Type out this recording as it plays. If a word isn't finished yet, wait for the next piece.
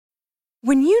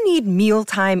When you need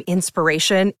mealtime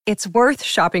inspiration, it's worth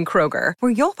shopping Kroger,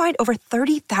 where you'll find over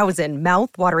 30,000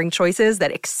 mouth-watering choices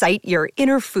that excite your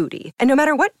inner foodie. And no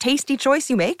matter what tasty choice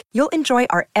you make, you'll enjoy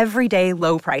our everyday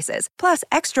low prices, plus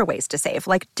extra ways to save,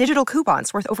 like digital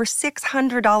coupons worth over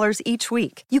 $600 each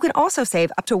week. You can also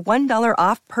save up to $1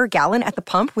 off per gallon at the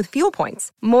pump with fuel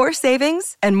points. More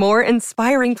savings and more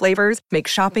inspiring flavors make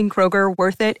shopping Kroger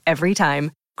worth it every time.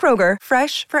 Kroger,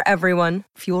 fresh for everyone.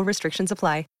 Fuel restrictions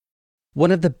apply.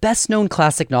 One of the best-known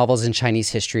classic novels in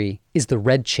Chinese history is The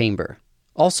Red Chamber,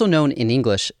 also known in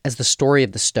English as The Story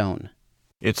of the Stone.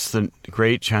 It's the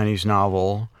great Chinese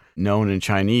novel known in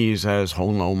Chinese as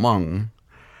Hong Lou Meng.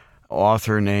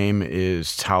 Author name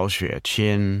is Cao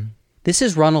Xueqin. This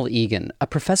is Ronald Egan, a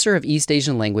professor of East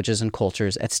Asian languages and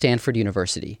cultures at Stanford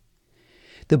University.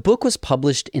 The book was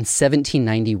published in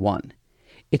 1791.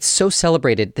 It's so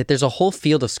celebrated that there's a whole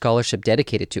field of scholarship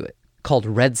dedicated to it, called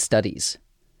Red Studies.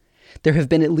 There have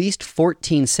been at least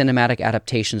 14 cinematic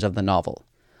adaptations of the novel.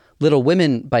 Little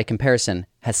Women, by comparison,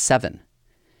 has 7.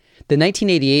 The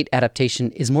 1988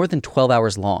 adaptation is more than 12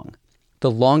 hours long,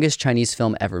 the longest Chinese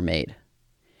film ever made.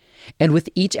 And with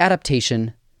each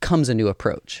adaptation comes a new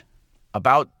approach.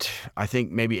 About, I think,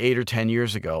 maybe 8 or 10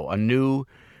 years ago, a new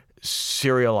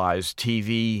serialized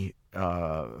TV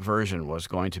version was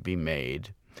going to be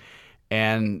made.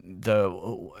 And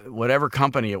whatever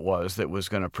company it was that was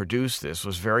going to produce this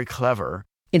was very clever.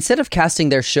 Instead of casting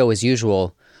their show as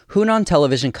usual, Hunan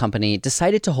Television Company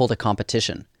decided to hold a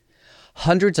competition.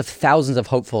 Hundreds of thousands of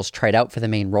hopefuls tried out for the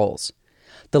main roles.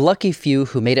 The lucky few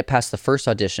who made it past the first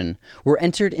audition were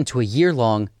entered into a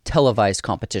year-long televised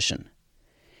competition.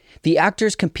 The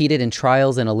actors competed in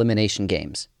trials and elimination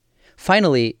games.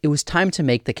 Finally, it was time to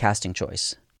make the casting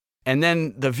choice. And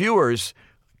then the viewers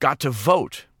got to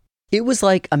vote. It was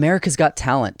like America's Got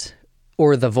Talent,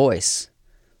 or The Voice,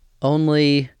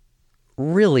 only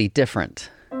really different.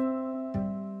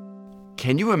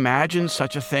 Can you imagine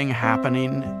such a thing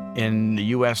happening in the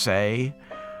USA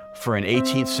for an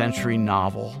 18th century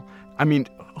novel? I mean,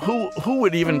 who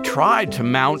would even try to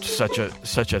mount such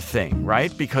a thing,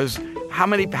 right? Because how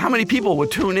many people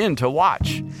would tune in to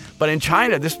watch? But in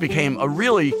China, this became a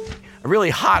really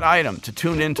hot item to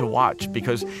tune in to watch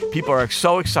because people are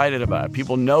so excited about it.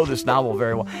 People know this novel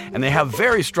very well, and they have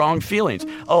very strong feelings.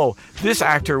 Oh, this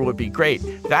actor would be great.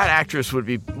 That actress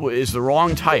is the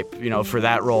wrong type, for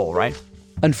that role, right?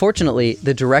 Unfortunately,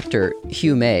 the director,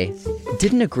 Hugh May,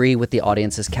 didn't agree with the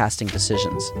audience's casting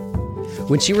decisions.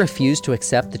 When she refused to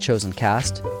accept the chosen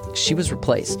cast, she was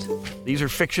replaced. These are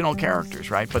fictional characters,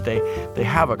 right? But they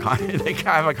have a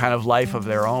kind of life of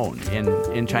their own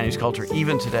in Chinese culture,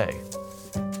 even today.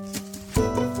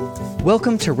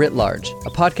 Welcome to Writ Large, a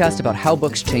podcast about how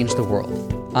books change the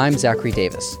world. I'm Zachary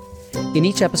Davis. In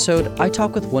each episode, I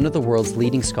talk with one of the world's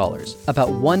leading scholars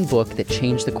about one book that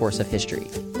changed the course of history.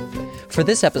 For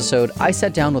this episode, I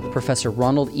sat down with Professor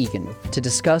Ronald Egan to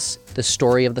discuss The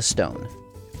Story of the Stone.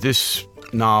 This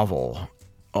novel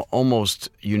almost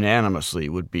unanimously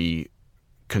would be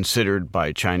considered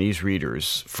by Chinese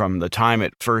readers from the time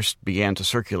it first began to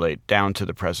circulate down to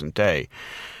the present day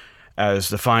as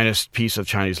the finest piece of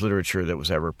Chinese literature that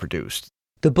was ever produced.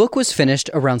 The book was finished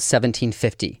around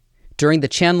 1750, during the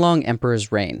Qianlong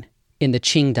Emperor's reign, in the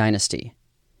Qing dynasty.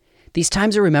 These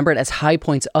times are remembered as high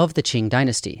points of the Qing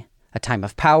dynasty, a time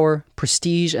of power,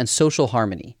 prestige, and social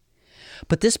harmony.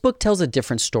 But this book tells a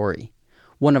different story,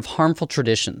 one of harmful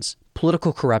traditions,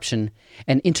 political corruption,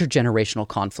 and intergenerational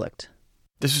conflict.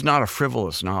 This is not a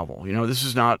frivolous novel. This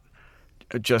is not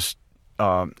just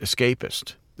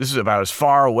escapist. This is about as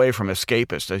far away from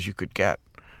escapist as you could get,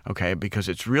 okay? Because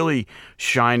it's really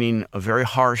shining a very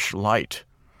harsh light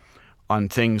on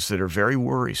things that are very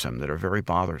worrisome, that are very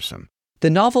bothersome.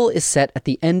 The novel is set at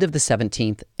the end of the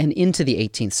 17th and into the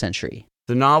 18th century.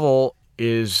 The novel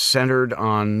is centered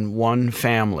on one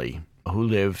family who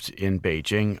lived in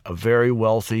Beijing, a very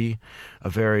wealthy, a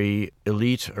very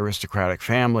elite aristocratic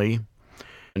family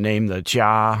named the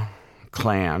Jia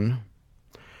clan.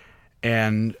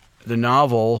 And the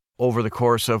novel, over the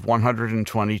course of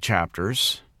 120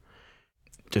 chapters,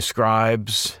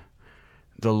 describes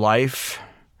the life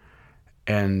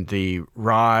and the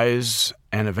rise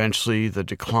and eventually the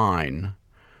decline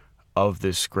of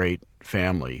this great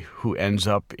family who ends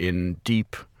up in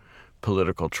deep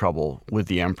political trouble with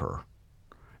the emperor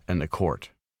and the court.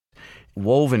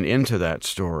 Woven into that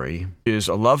story is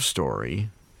a love story,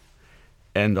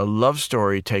 and the love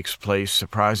story takes place,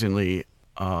 surprisingly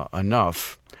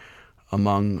enough,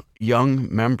 among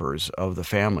young members of the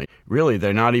family. Really,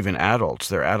 they're not even adults,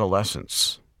 they're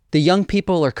adolescents. The young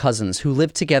people are cousins who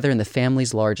live together in the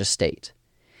family's large estate.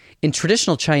 In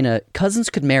traditional China, cousins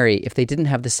could marry if they didn't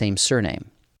have the same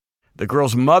surname. The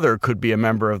girl's mother could be a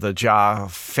member of the Jia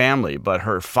family, but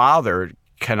her father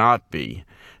cannot be.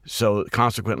 So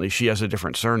consequently, she has a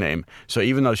different surname. So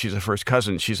even though she's a first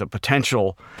cousin, she's a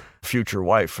potential future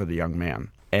wife for the young man.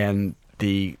 And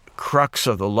the crux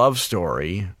of the love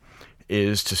story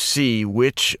is to see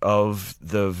which of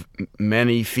the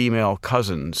many female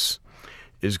cousins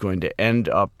is going to end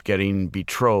up getting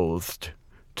betrothed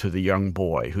to the young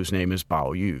boy, whose name is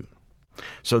Bao Yu.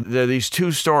 So there are these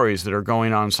two stories that are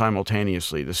going on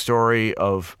simultaneously. The story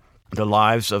of the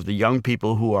lives of the young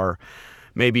people who are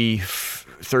maybe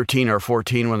 13 or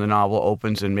 14 when the novel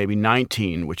opens, and maybe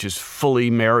 19, which is fully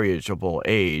marriageable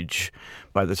age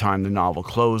by the time the novel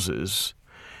closes.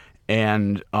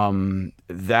 And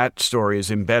that story is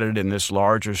embedded in this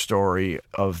larger story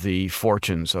of the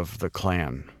fortunes of the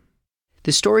clan.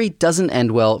 The story doesn't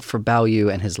end well for Bao Yu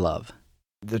and his love.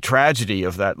 The tragedy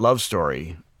of that love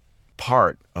story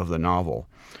part of the novel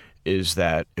is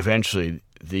that eventually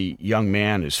the young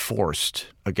man is forced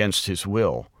against his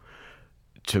will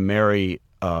to marry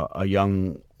a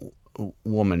young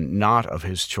woman not of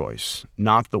his choice,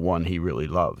 not the one he really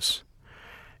loves.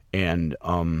 And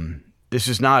this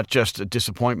is not just a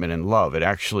disappointment in love. It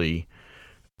actually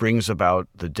brings about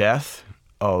the death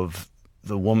of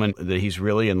the woman that he's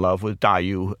really in love with, Da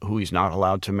Yu, who he's not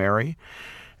allowed to marry.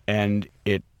 And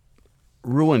it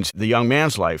ruins the young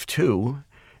man's life, too.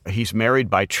 He's married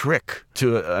by trick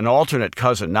to an alternate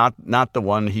cousin, not the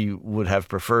one he would have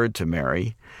preferred to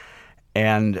marry.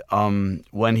 And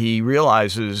when he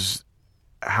realizes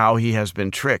how he has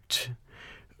been tricked,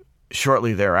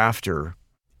 shortly thereafter,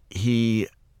 he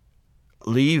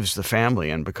leaves the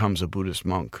family and becomes a Buddhist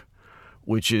monk,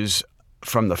 which is,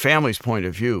 from the family's point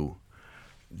of view,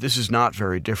 this is not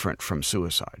very different from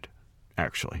suicide,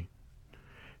 actually.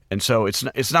 And so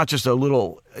it's not just a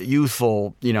little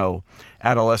youthful,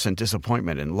 adolescent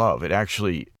disappointment in love. It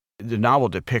actually, the novel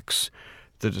depicts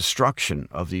the destruction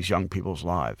of these young people's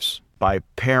lives by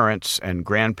parents and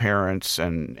grandparents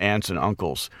and aunts and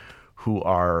uncles who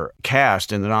are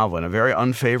cast in the novel in a very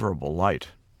unfavorable light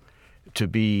to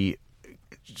be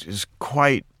just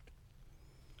quite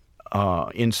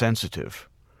insensitive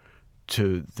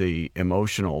to the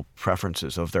emotional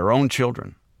preferences of their own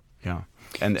children. Yeah.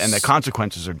 And the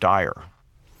consequences are dire.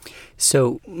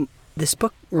 So this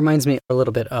book reminds me a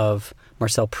little bit of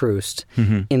Marcel Proust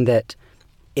in that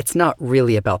it's not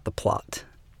really about the plot.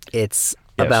 It's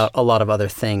about a lot of other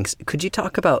things. Could you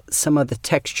talk about some of the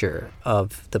texture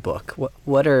of the book?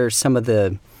 What are some of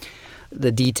the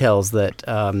details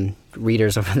that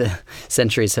readers over the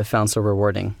centuries have found so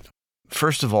rewarding?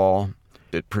 First of all,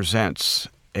 it presents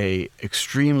a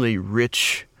extremely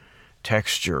rich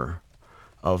texture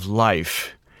of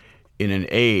life in an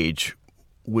age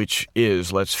which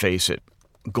is, let's face it,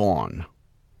 gone.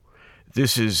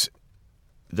 This is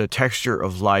the texture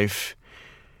of life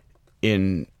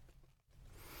in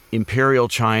Imperial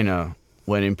China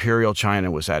when Imperial China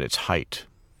was at its height.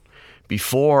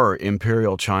 Before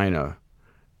Imperial China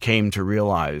came to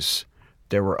realize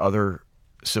there were other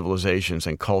civilizations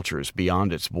and cultures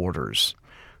beyond its borders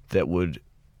that would,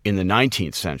 in the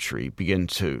 19th century, begin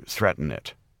to threaten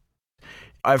it.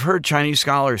 I've heard Chinese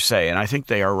scholars say, and I think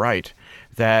they are right,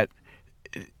 that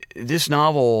this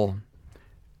novel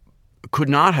could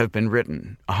not have been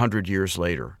written 100 years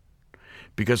later.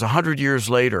 Because 100 years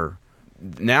later,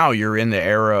 now you're in the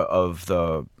era of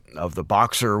the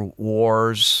Boxer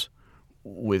Wars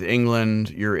with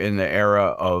England. You're in the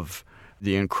era of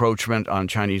the encroachment on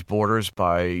Chinese borders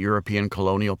by European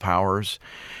colonial powers.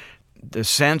 The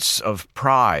sense of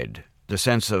pride, the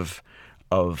sense of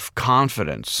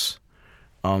confidence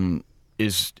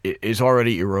is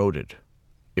already eroded,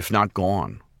 if not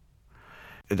gone.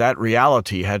 That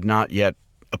reality had not yet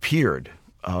appeared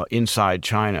inside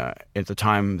China at the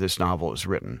time this novel is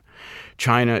written.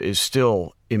 China is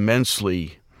still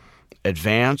immensely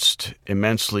advanced,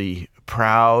 immensely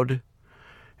proud,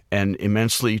 and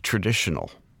immensely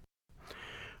traditional.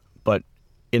 But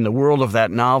in the world of that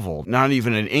novel, not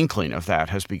even an inkling of that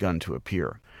has begun to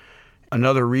appear.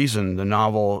 Another reason the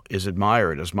novel is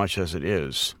admired as much as it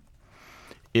is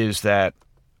that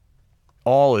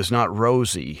all is not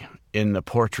rosy in the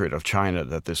portrait of China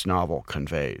that this novel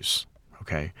conveys.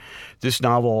 Okay, this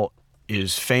novel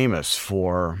is famous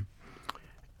for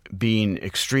being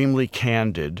extremely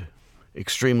candid,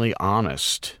 extremely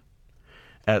honest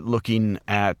at looking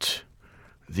at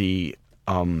the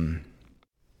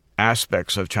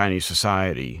aspects of Chinese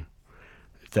society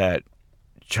that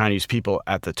Chinese people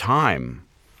at the time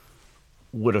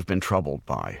would have been troubled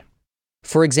by.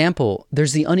 For example,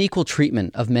 there's the unequal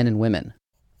treatment of men and women.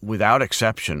 without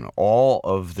exception, all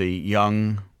of the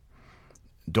young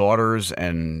daughters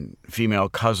and female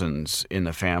cousins in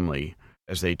the family,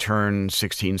 as they turn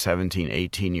 16, 17,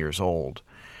 18 years old,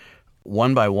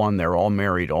 one by one, they're all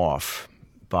married off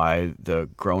by the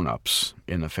grown-ups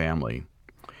in the family.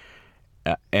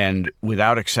 And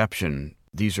without exception,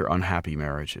 these are unhappy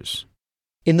marriages.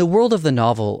 In the world of the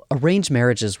novel, arranged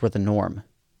marriages were the norm.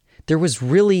 There was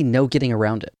really no getting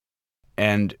around it.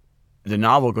 And the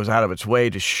novel goes out of its way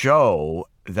to show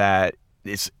that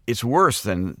it's worse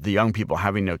than the young people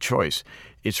having no choice.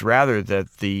 It's rather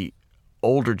that the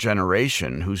older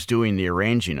generation who's doing the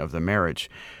arranging of the marriage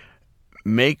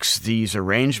makes these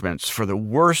arrangements for the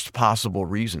worst possible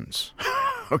reasons.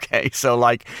 Okay, so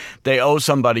like they owe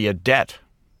somebody a debt.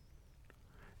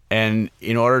 And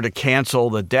in order to cancel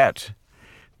the debt,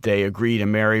 they agree to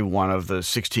marry one of the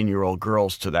 16-year-old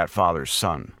girls to that father's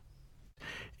son.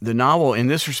 The novel, in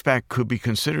this respect, could be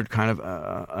considered kind of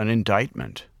an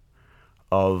indictment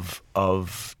of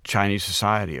Chinese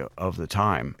society of the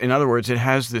time. In other words, it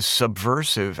has this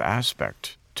subversive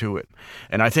aspect to it.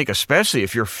 And I think especially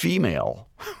if you're female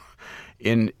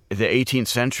in the 18th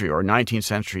century or 19th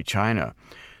century China,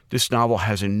 this novel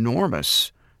has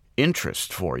enormous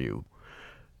interest for you.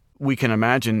 We can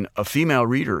imagine a female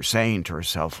reader saying to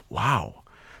herself, wow,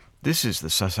 this is the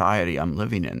society I'm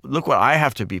living in. Look what I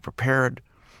have to be prepared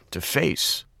to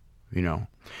face, you know.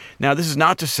 Now, this is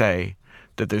not to say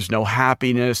that there's no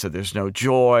happiness, that there's no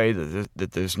joy,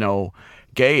 that there's no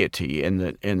gaiety in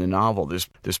the novel.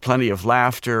 There's plenty of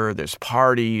laughter, there's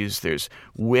parties, there's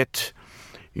wit,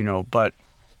 you know, but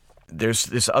there's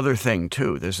this other thing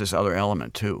too. There's this other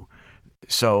element too.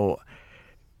 So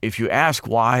if you ask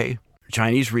why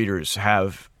Chinese readers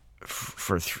have,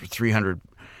 for 300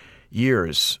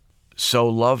 years, so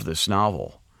loved this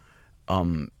novel,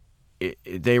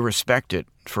 they respect it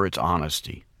for its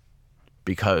honesty.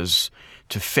 Because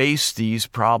to face these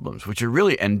problems, which are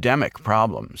really endemic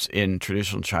problems in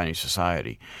traditional Chinese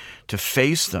society, to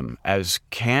face them as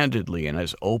candidly and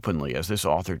as openly as this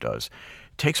author does,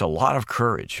 takes a lot of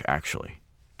courage, actually.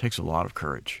 It takes a lot of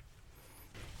courage.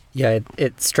 Yeah,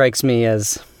 it strikes me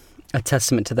as a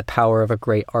testament to the power of a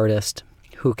great artist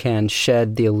who can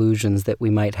shed the illusions that we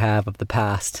might have of the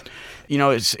past. You know,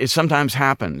 it sometimes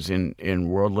happens in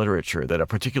world literature that a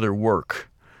particular work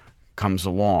comes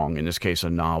along, in this case a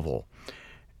novel,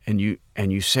 and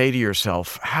you say to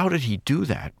yourself, how did he do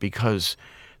that? Because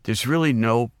there's really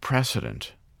no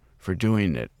precedent for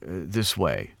doing it this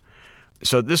way.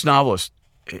 So this novelist,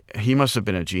 he must have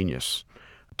been a genius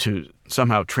to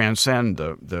somehow transcend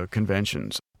the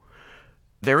conventions.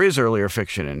 There is earlier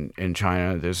fiction in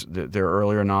China. There are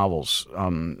earlier novels,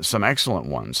 some excellent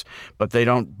ones, but they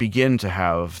don't begin to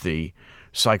have the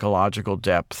psychological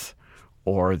depth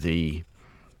or the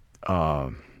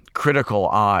critical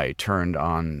eye turned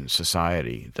on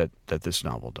society that this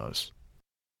novel does.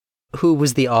 Who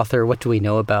was the author? What do we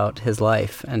know about his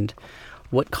life? And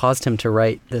what caused him to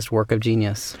write this work of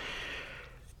genius?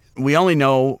 We only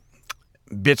know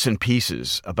bits and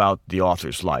pieces about the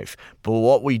author's life. But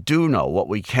what we do know, what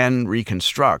we can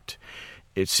reconstruct,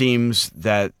 it seems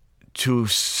that to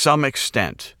some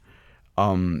extent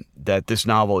that this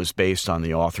novel is based on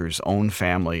the author's own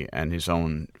family and his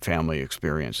own family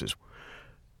experiences.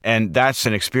 And that's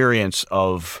an experience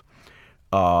of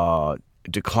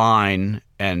decline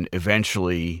and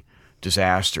eventually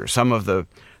disaster. Some of the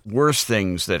worst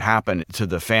things that happen to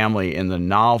the family in the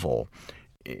novel,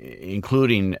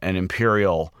 including an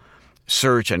imperial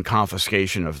search and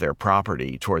confiscation of their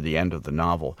property toward the end of the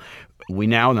novel, we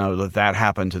now know that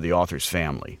happened to the author's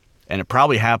family. And it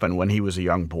probably happened when he was a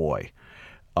young boy.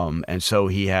 And so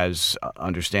he has,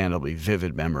 understandably,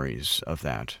 vivid memories of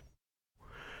that.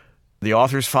 The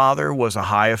author's father was a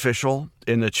high official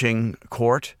in the Qing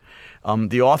court.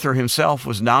 The author himself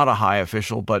was not a high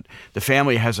official, but the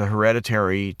family has a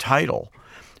hereditary title,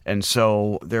 and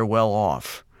so they're well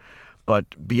off.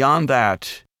 But beyond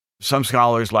that, some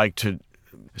scholars like to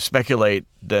speculate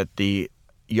that the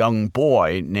young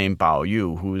boy named Bao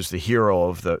Yu, who is the hero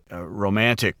of the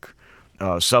romantic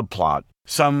subplot,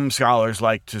 some scholars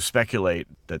like to speculate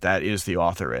that that is the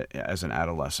author as an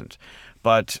adolescent.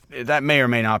 But that may or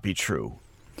may not be true.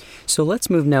 So let's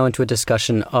move now into a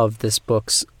discussion of this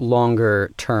book's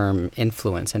longer-term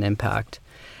influence and impact.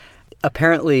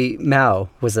 Apparently, Mao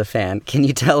was a fan. Can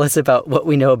you tell us about what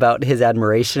we know about his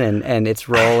admiration and its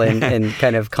role in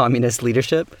kind of communist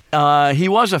leadership? He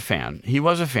was a fan.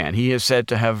 He is said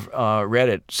to have read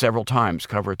it several times,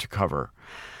 cover to cover.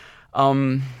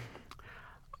 One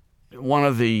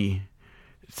of the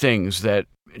things that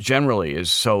generally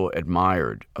is so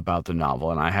admired about the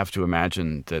novel, and I have to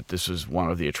imagine that this is one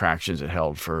of the attractions it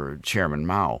held for Chairman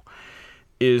Mao,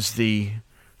 is the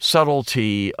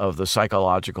subtlety of the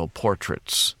psychological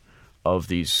portraits of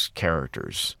these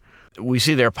characters. We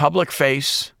see their public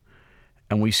face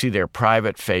and we see their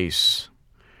private face.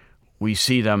 We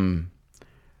see them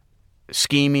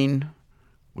scheming.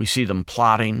 We see them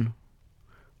plotting.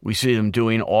 We see them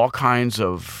doing all kinds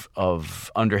of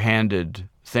underhanded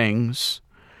things.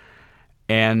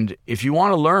 And if you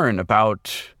want to learn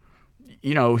about,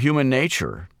 human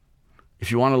nature, if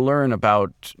you want to learn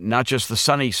about not just the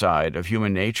sunny side of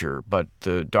human nature, but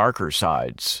the darker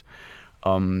sides,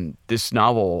 this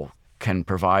novel can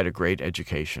provide a great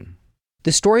education.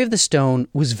 The Story of the Stone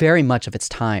was very much of its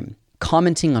time,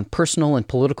 commenting on personal and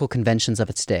political conventions of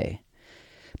its day.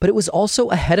 But it was also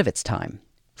ahead of its time,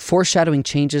 foreshadowing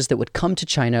changes that would come to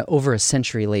China over a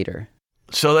century later.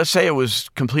 So let's say it was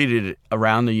completed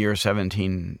around the year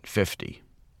 1750.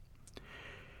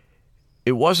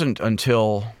 It wasn't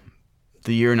until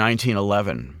the year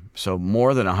 1911, so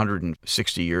more than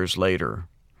 160 years later,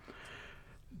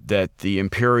 that the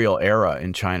imperial era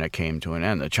in China came to an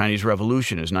end. The Chinese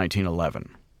Revolution is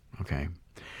 1911, okay?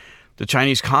 The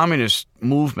Chinese Communist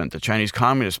movement, the Chinese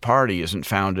Communist Party, isn't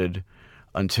founded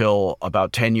until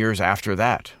about 10 years after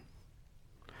that.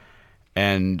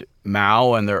 And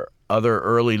Mao and their other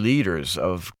early leaders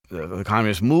of the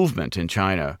communist movement in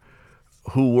China,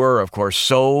 who were, of course,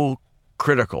 so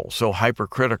critical, so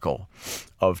hypercritical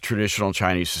of traditional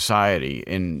Chinese society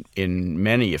in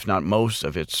many, if not most,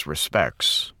 of its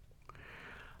respects.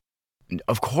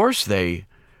 Of course they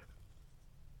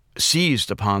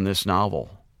seized upon this novel,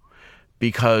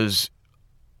 because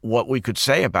what we could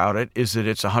say about it is that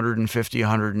it's 150,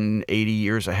 180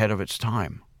 years ahead of its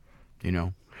time,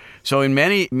 So in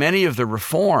many of the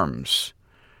reforms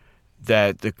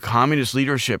that the communist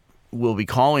leadership will be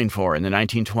calling for in the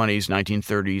 1920s,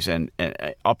 1930s,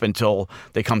 and up until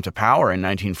they come to power in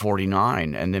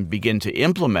 1949 and then begin to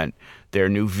implement their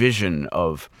new vision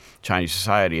of Chinese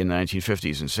society in the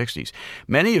 1950s and 60s.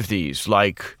 Many of these,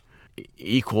 like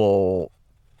equal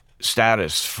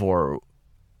status for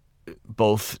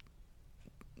both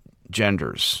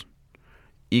genders,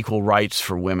 equal rights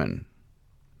for women,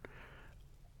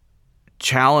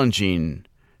 challenging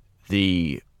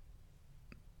the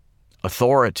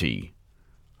authority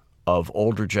of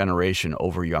older generation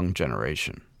over young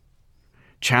generation,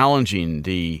 challenging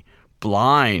the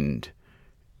blind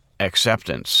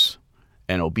acceptance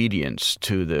and obedience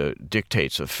to the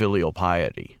dictates of filial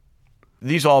piety.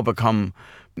 These all become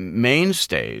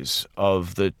mainstays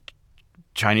of the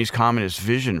Chinese Communist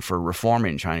vision for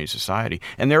reforming Chinese society,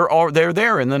 and they're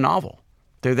there in the novel.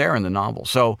 They're there in the novel.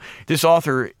 So this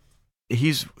author,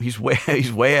 he's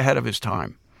way ahead of his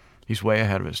time. He's way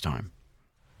ahead of his time.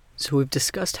 So we've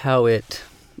discussed how it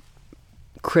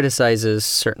criticizes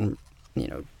certain,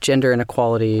 gender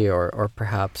inequality or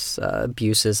perhaps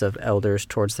abuses of elders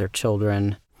towards their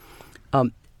children.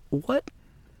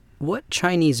 What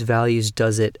Chinese values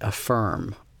does it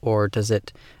affirm, or does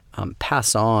it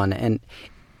pass on? And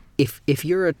if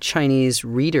you're a Chinese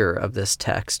reader of this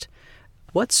text,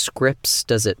 what scripts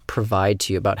does it provide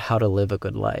to you about how to live a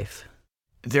good life?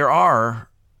 There are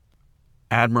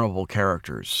admirable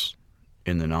characters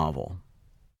in the novel.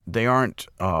 They aren't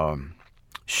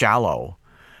shallow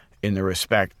in the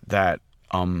respect that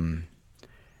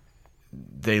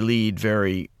they lead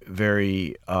very,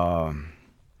 very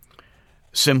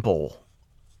simple,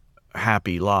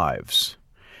 happy lives.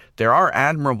 There are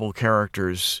admirable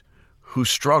characters who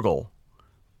struggle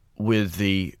with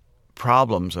the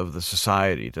problems of the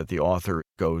society that the author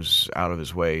goes out of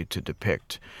his way to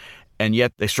depict. And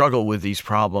yet they struggle with these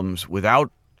problems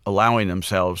without allowing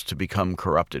themselves to become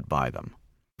corrupted by them.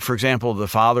 For example, the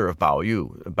father of Bao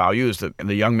Yu. Bao Yu is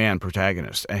the young man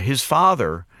protagonist. And his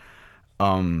father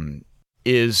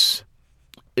is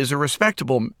a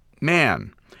respectable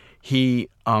man. He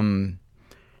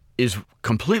is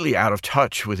completely out of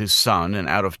touch with his son and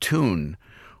out of tune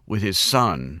with his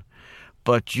son.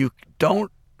 But you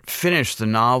don't finish the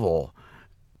novel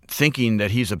thinking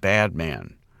that he's a bad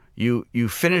man. You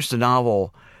finish the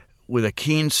novel with a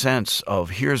keen sense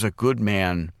of, here's a good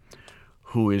man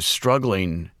who is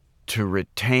struggling to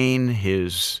retain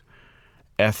his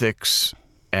ethics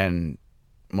and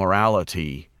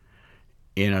morality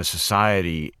in a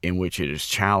society in which it is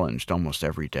challenged almost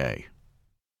every day.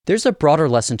 There's a broader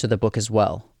lesson to the book as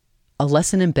well, a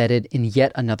lesson embedded in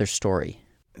yet another story.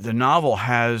 The novel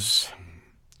has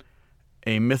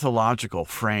a mythological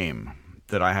frame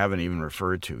that I haven't even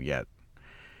referred to yet.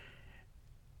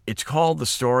 It's called The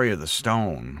Story of the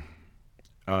Stone,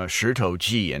 Shi Tou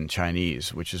Ji in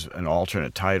Chinese, which is an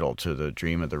alternate title to The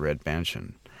Dream of the Red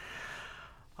Mansion.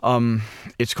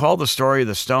 It's called The Story of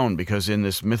the Stone because in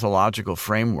this mythological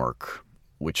framework,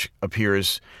 which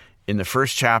appears in the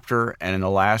first chapter and in the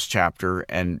last chapter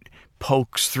and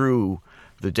pokes through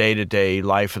the day-to-day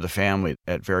life of the family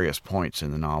at various points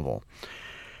in the novel.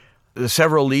 The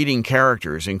several leading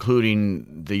characters,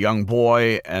 including the young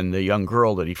boy and the young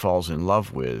girl that he falls in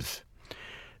love with,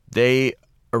 they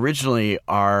originally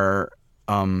are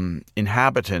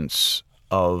inhabitants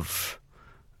of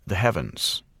the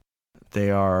heavens. They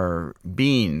are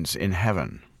beings in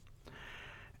heaven.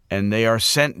 And they are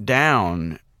sent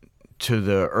down to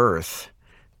the earth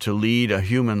to lead a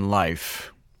human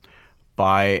life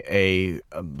by a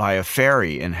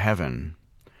fairy in heaven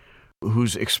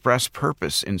whose express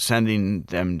purpose in sending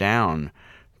them down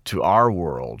to our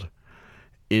world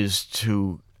is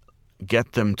to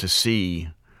get them to see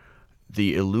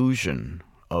the illusion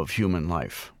of human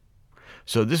life.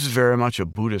 So this is very much a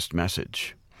Buddhist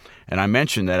message. And I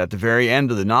mentioned that at the very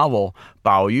end of the novel,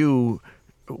 Bao Yu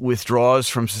withdraws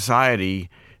from society,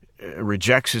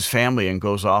 rejects his family, and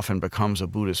goes off and becomes a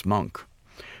Buddhist monk.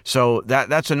 So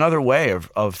that's another way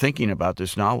of thinking about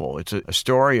this novel. It's a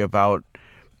story about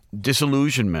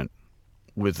disillusionment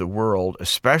with the world,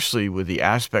 especially with the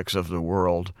aspects of the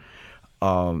world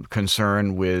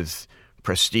concerned with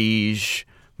prestige,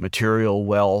 material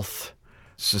wealth,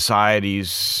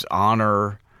 society's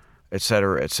honor,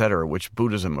 etc., which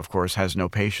Buddhism, of course, has no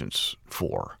patience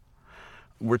for.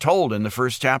 We're told in the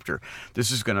first chapter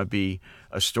this is going to be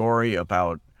a story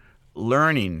about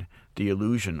learning the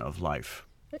illusion of life.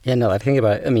 Yeah, no, I think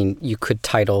about it. I mean, you could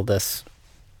title this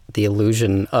The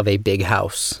Illusion of a Big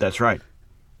House. That's right.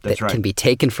 That can be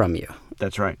taken from you.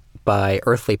 That's right. By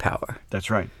earthly power. That's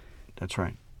right. That's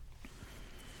right.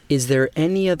 Is there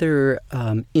any other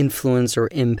influence or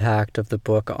impact of the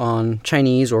book on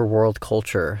Chinese or world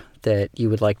culture that you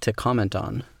would like to comment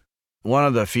on? One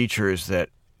of the features that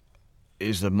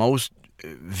is the most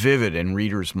vivid in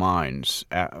readers' minds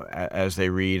as they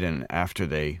read and after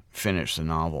they finish the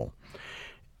novel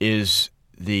is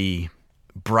the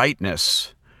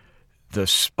brightness, the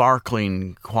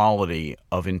sparkling quality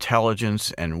of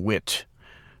intelligence and wit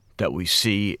that we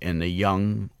see in the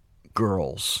young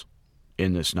girls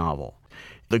in this novel.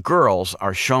 The girls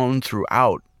are shown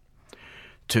throughout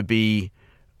to be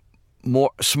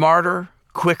smarter,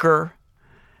 quicker,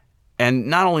 and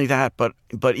not only that, but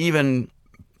even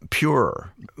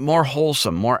purer, more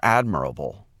wholesome, more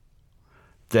admirable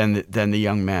than the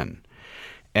young men.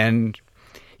 And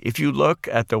if you look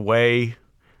at the way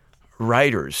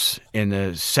writers in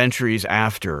the centuries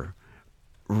after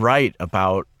write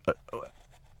about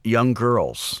young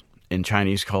girls in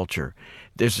Chinese culture,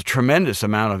 there's a tremendous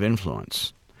amount of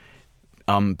influence.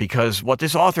 Because what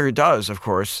this author does, of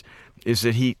course, is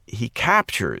that he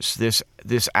captures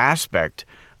this aspect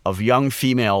of young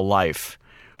female life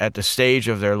at the stage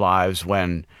of their lives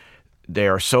when they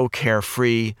are so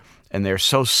carefree and they're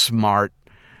so smart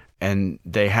and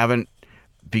they haven't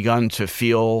begun to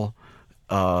feel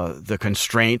the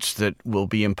constraints that will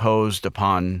be imposed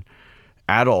upon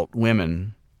adult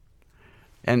women.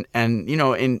 And you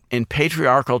know, in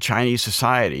patriarchal Chinese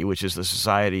society, which is the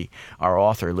society our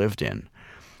author lived in,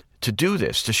 to do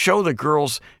this, to show the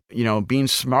girls, you know, being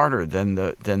smarter than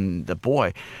the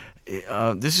boy,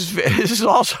 this is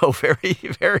also very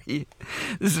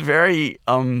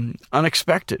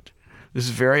unexpected. This is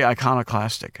very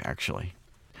iconoclastic, actually.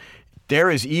 There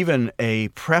is even a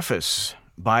preface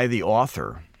by the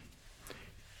author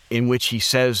in which he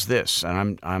says this,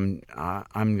 and I'm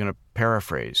going to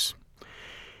paraphrase.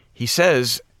 He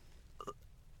says,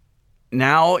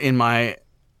 "Now in my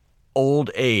old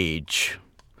age,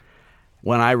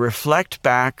 when I reflect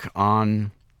back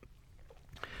on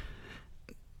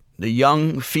the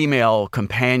young female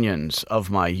companions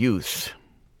of my youth,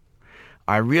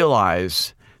 I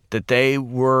realize that they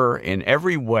were in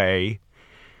every way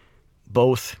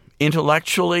both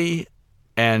intellectually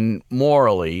and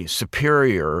morally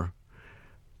superior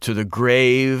to the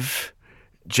grave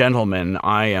gentleman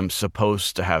I am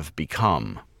supposed to have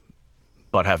become,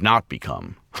 but have not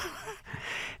become."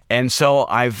 And so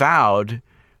I vowed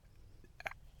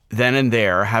then and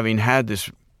there, having had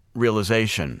this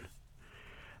realization,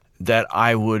 that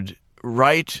I would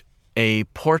write a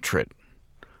portrait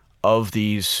of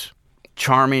these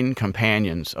charming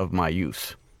companions of my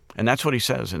youth. And that's what he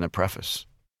says in the preface.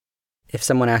 If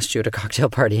someone asked you at a cocktail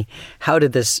party, how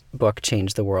did this book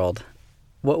change the world?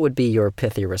 What would be your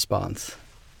pithy response?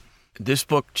 This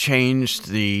book changed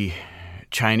the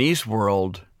Chinese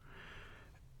world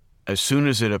as soon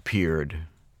as it appeared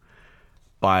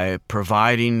by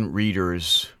providing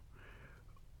readers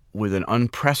with an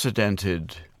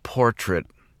unprecedented portrait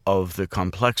of the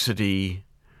complexity,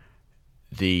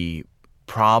 the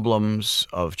problems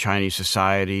of Chinese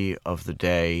society of the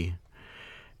day,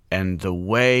 and the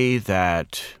way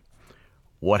that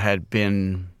what had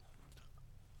been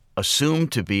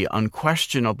assumed to be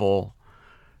unquestionable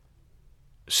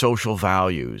social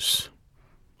values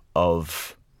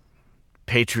of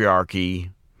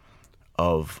patriarchy,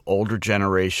 of older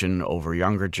generation over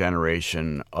younger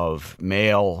generation, of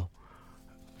male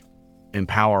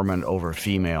empowerment over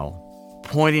female,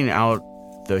 pointing out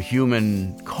the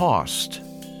human cost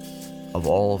of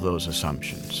all of those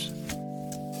assumptions.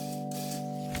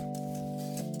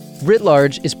 Writ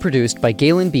Large is produced by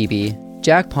Galen Beebe,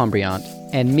 Jack Pombriant,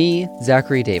 and me,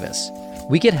 Zachary Davis.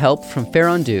 We get help from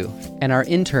Farron Du, and our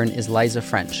intern is Liza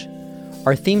French.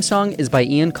 Our theme song is by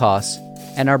Ian Koss,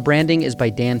 and our branding is by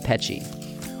Dan Pecci.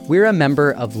 We're a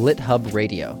member of LitHub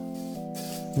Radio.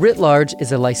 Writ Large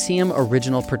is a Lyceum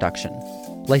original production.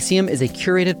 Lyceum is a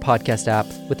curated podcast app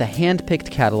with a hand-picked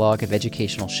catalog of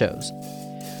educational shows.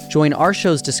 Join our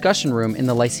show's discussion room in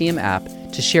the Lyceum app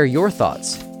to share your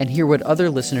thoughts and hear what other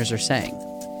listeners are saying.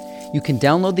 You can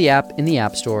download the app in the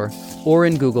App Store or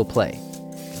in Google Play.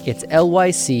 It's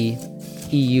LYCEUM.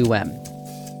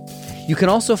 You can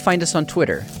also find us on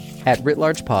Twitter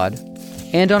 @WritLargePod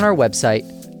and on our website,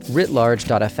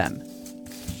 writlarge.fm.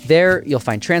 There, you'll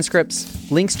find transcripts,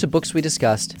 links to books we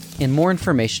discussed, and more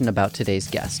information about today's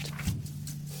guest.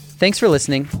 Thanks for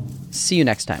listening. See you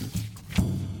next time.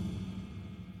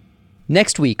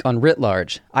 Next week on Writ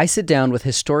Large, I sit down with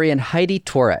historian Heidi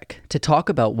Tworek to talk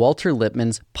about Walter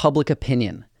Lippmann's Public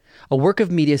Opinion, a work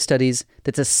of media studies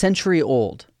that's a century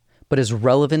old, but as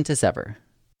relevant as ever.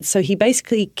 So he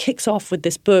basically kicks off with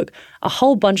this book a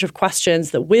whole bunch of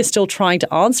questions that we're still trying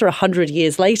to answer 100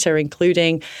 years later,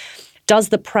 including, does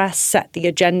the press set the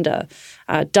agenda?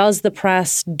 Does the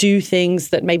press do things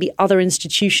that maybe other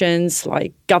institutions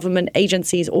like government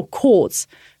agencies or courts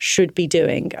should be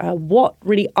doing? What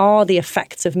really are the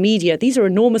effects of media? These are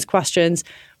enormous questions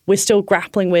we're still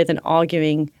grappling with and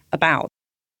arguing about.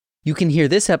 You can hear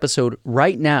this episode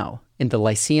right now in the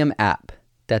Lyceum app.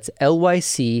 That's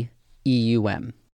LYCEUM.